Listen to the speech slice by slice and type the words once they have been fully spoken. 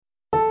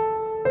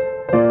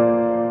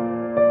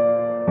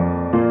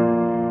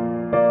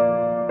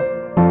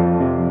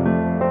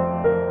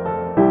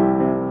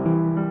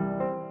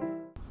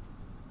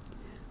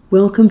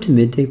Welcome to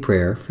Midday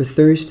Prayer for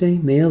Thursday,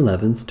 May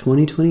 11th,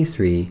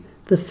 2023,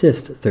 the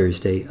fifth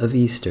Thursday of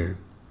Easter.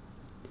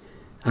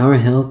 Our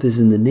help is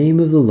in the name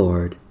of the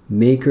Lord,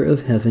 Maker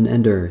of heaven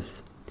and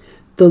earth.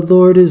 The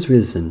Lord is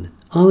risen.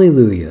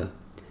 Alleluia.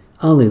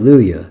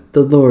 Alleluia.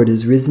 The Lord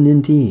is risen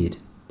indeed.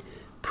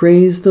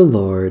 Praise the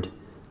Lord.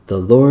 The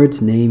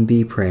Lord's name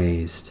be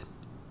praised.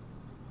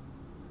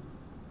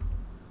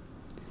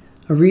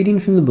 A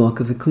reading from the book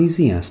of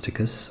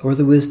Ecclesiasticus, or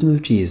the Wisdom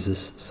of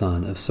Jesus,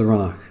 son of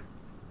Sirach.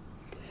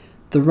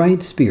 The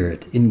right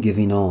spirit in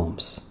giving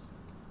alms.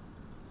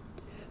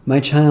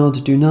 My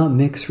child, do not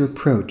mix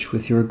reproach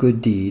with your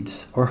good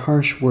deeds, or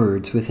harsh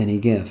words with any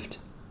gift.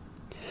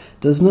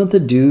 Does not the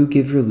dew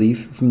give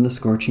relief from the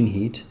scorching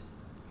heat?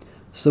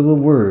 So a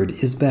word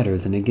is better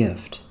than a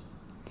gift.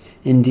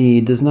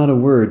 Indeed, does not a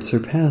word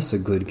surpass a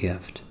good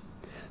gift?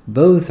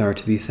 Both are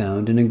to be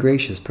found in a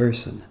gracious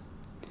person.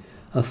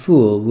 A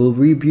fool will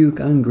rebuke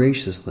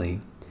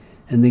ungraciously,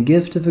 and the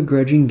gift of a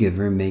grudging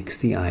giver makes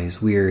the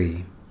eyes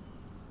weary.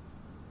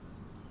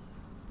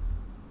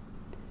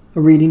 A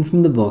reading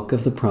from the book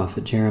of the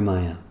prophet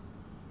Jeremiah.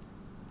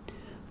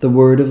 The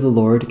word of the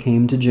Lord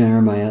came to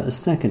Jeremiah a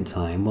second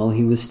time while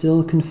he was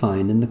still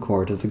confined in the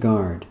court of the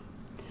guard.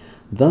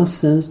 Thus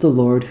says the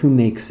Lord who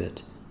makes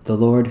it, the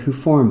Lord who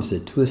forms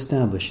it to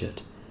establish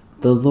it.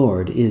 The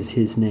Lord is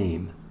his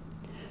name.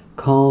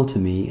 Call to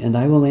me, and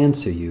I will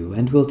answer you,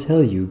 and will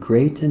tell you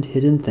great and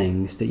hidden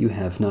things that you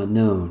have not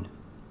known.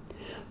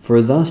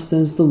 For thus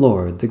says the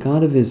Lord, the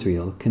God of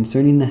Israel,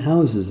 concerning the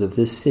houses of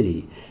this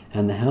city,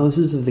 and the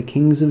houses of the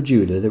kings of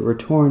Judah that were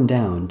torn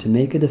down to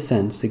make a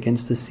defense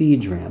against the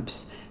siege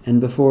ramps and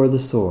before the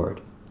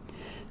sword.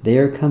 They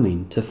are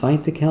coming to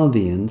fight the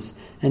Chaldeans,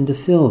 and to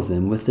fill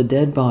them with the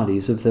dead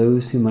bodies of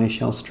those whom I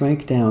shall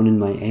strike down in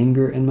my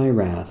anger and my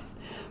wrath,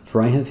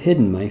 for I have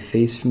hidden my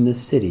face from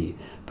this city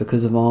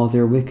because of all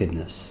their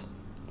wickedness.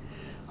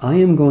 I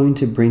am going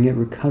to bring it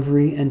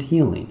recovery and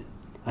healing.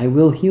 I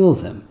will heal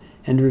them,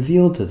 and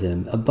reveal to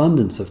them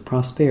abundance of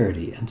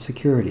prosperity and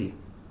security.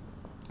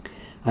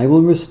 I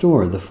will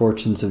restore the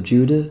fortunes of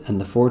Judah and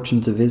the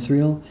fortunes of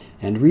Israel,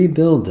 and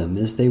rebuild them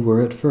as they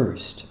were at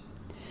first.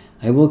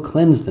 I will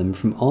cleanse them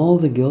from all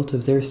the guilt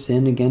of their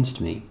sin against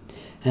me,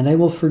 and I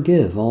will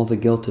forgive all the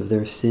guilt of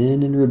their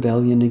sin and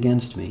rebellion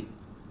against me.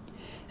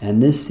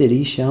 And this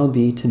city shall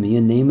be to me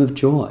a name of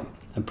joy,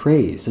 a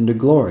praise and a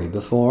glory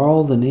before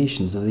all the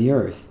nations of the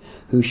earth,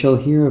 who shall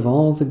hear of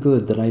all the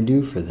good that I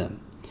do for them.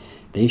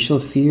 They shall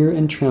fear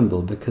and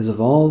tremble because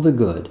of all the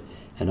good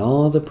and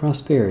all the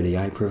prosperity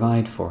I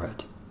provide for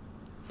it.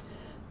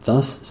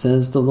 Thus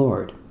says the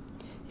Lord,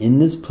 in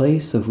this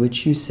place of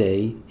which you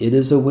say, it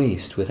is a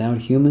waste without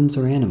humans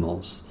or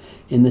animals,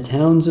 in the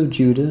towns of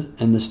Judah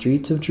and the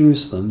streets of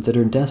Jerusalem that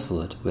are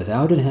desolate,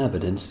 without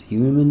inhabitants,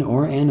 human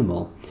or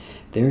animal,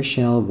 there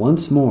shall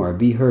once more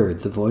be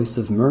heard the voice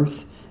of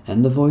mirth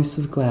and the voice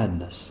of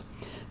gladness,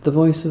 the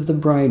voice of the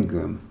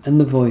bridegroom and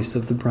the voice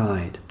of the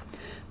bride,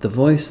 the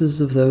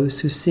voices of those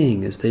who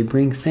sing as they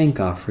bring thank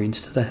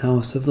offerings to the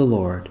house of the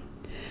Lord.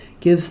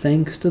 Give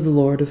thanks to the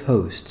Lord of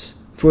hosts,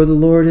 for the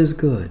Lord is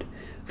good,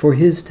 for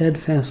his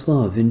steadfast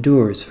love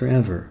endures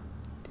forever.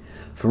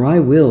 For I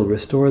will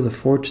restore the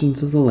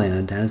fortunes of the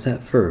land as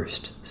at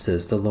first,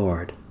 says the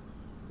Lord.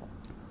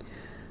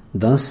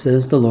 Thus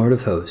says the Lord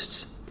of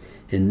hosts,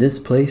 in this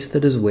place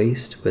that is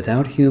waste,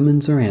 without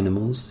humans or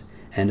animals,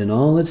 and in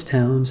all its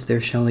towns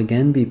there shall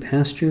again be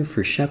pasture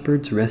for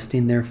shepherds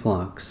resting their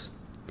flocks.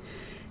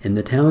 In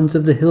the towns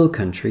of the hill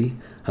country,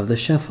 of the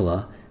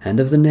Shephelah, and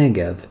of the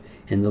Negev,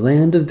 in the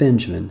land of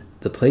Benjamin,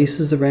 the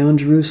places around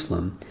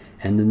Jerusalem,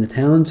 and in the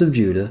towns of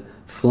Judah,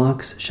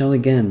 flocks shall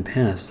again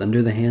pass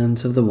under the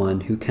hands of the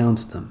one who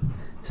counts them,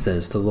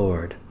 says the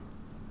Lord.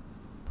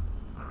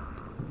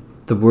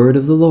 The word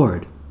of the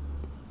Lord.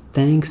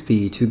 Thanks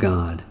be to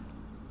God.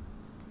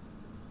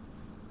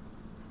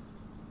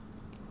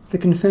 The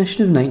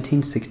Confession of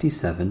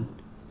 1967,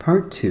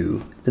 Part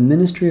 2, The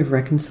Ministry of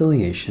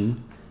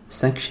Reconciliation,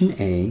 Section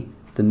A,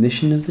 The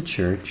Mission of the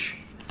Church,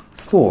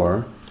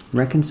 4,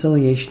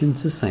 Reconciliation in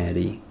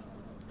Society,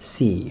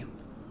 C.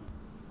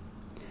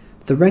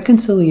 The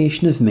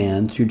reconciliation of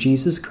man through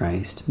Jesus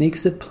Christ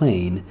makes it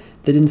plain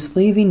that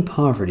enslaving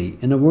poverty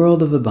in a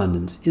world of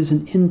abundance is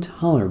an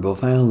intolerable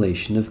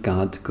violation of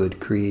God's good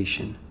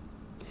creation.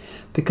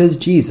 Because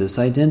Jesus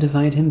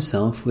identified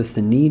himself with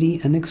the needy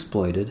and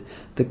exploited,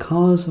 the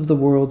cause of the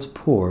world's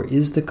poor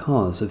is the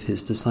cause of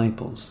his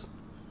disciples.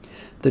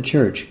 The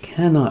Church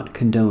cannot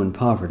condone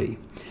poverty,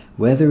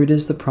 whether it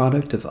is the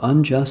product of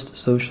unjust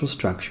social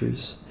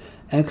structures,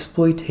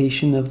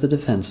 exploitation of the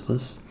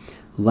defenseless,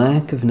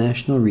 lack of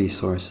national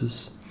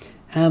resources,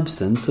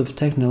 absence of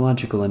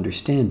technological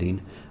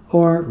understanding,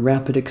 or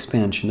rapid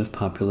expansion of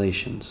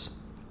populations.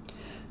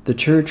 The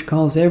Church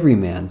calls every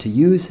man to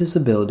use his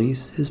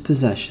abilities, his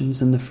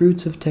possessions, and the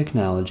fruits of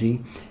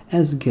technology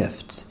as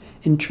gifts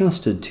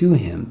entrusted to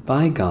him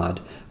by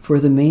God for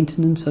the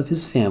maintenance of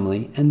his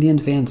family and the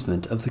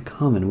advancement of the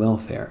common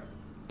welfare.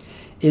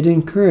 It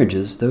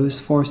encourages those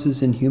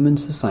forces in human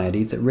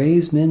society that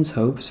raise men's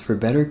hopes for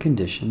better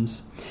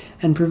conditions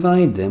and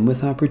provide them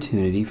with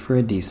opportunity for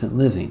a decent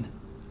living.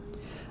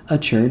 A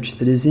church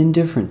that is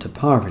indifferent to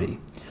poverty,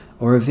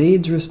 or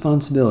evades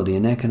responsibility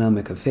in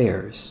economic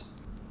affairs,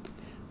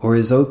 or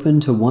is open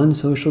to one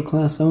social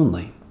class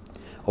only,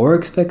 or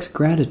expects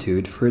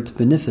gratitude for its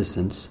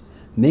beneficence,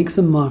 makes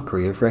a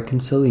mockery of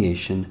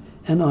reconciliation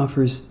and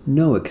offers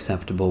no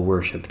acceptable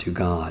worship to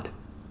God.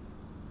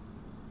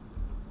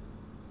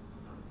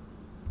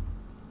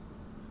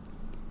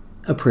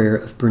 A prayer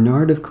of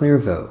Bernard of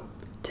Clairvaux,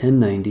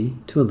 1090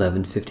 to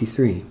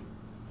 1153.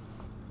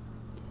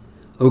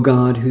 O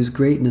God, whose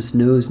greatness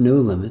knows no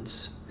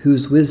limits,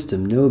 whose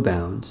wisdom no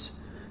bounds,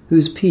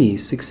 whose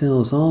peace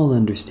excels all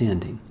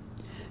understanding,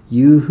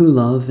 you who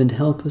love and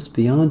help us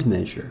beyond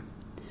measure,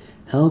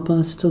 help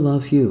us to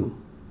love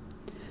you.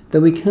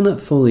 Though we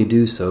cannot fully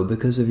do so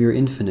because of your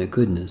infinite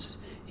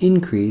goodness,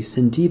 increase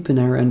and deepen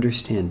our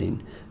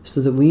understanding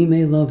so that we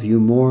may love you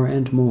more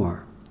and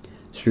more.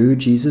 Through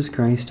Jesus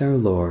Christ our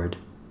Lord.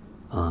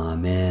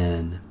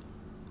 Amen.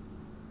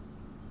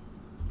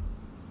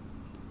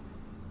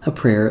 A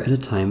prayer at a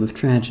time of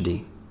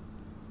tragedy.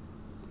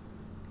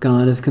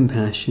 God of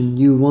compassion,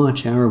 you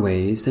watch our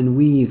ways and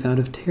weave out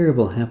of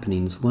terrible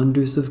happenings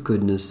wonders of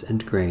goodness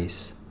and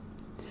grace.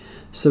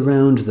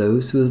 Surround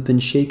those who have been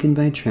shaken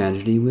by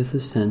tragedy with a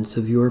sense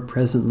of your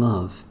present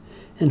love,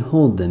 and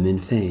hold them in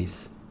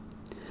faith.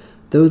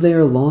 Though they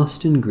are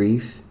lost in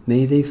grief,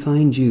 may they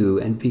find you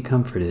and be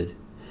comforted.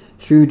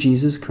 Through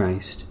Jesus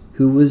Christ,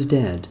 who was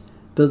dead,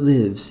 but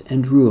lives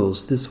and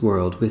rules this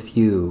world with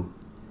you.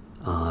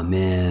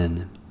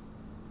 Amen.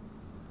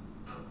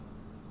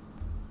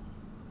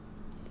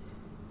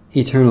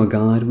 Eternal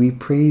God, we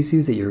praise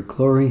you that your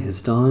glory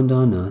has dawned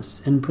on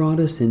us and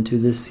brought us into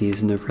this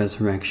season of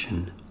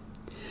resurrection.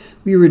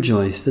 We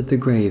rejoice that the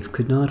grave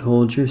could not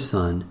hold your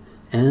Son,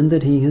 and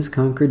that he has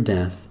conquered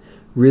death,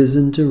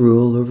 risen to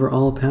rule over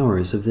all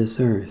powers of this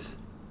earth.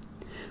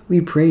 We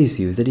praise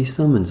you that he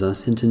summons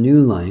us into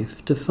new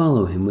life to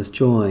follow him with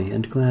joy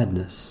and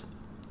gladness.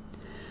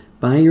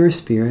 By your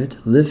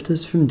Spirit, lift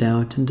us from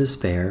doubt and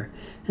despair,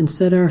 and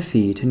set our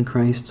feet in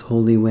Christ's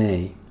holy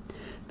way,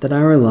 that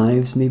our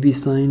lives may be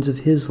signs of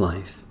his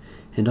life,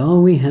 and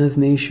all we have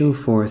may show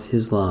forth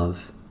his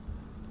love.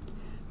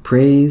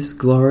 Praise,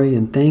 glory,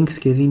 and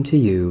thanksgiving to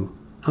you,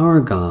 our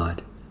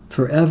God,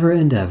 forever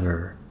and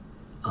ever.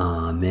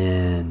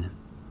 Amen.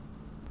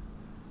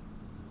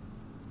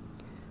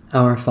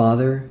 Our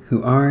Father,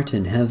 who art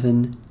in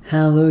heaven,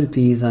 hallowed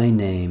be thy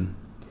name.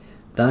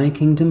 Thy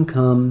kingdom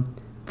come,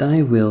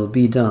 thy will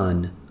be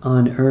done,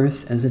 on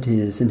earth as it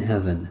is in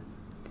heaven.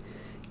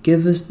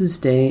 Give us this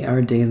day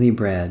our daily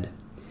bread,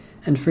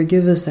 and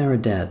forgive us our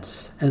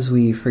debts, as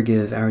we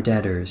forgive our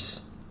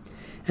debtors.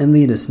 And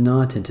lead us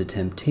not into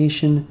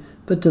temptation,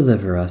 but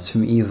deliver us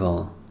from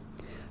evil.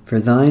 For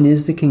thine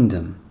is the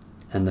kingdom,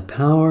 and the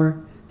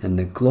power, and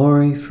the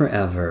glory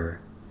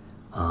forever.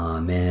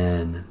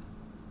 Amen.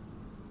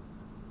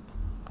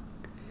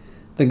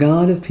 The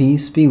God of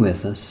peace be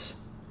with us.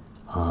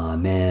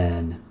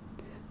 Amen.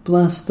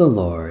 Bless the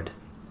Lord.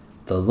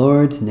 The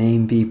Lord's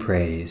name be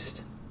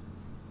praised.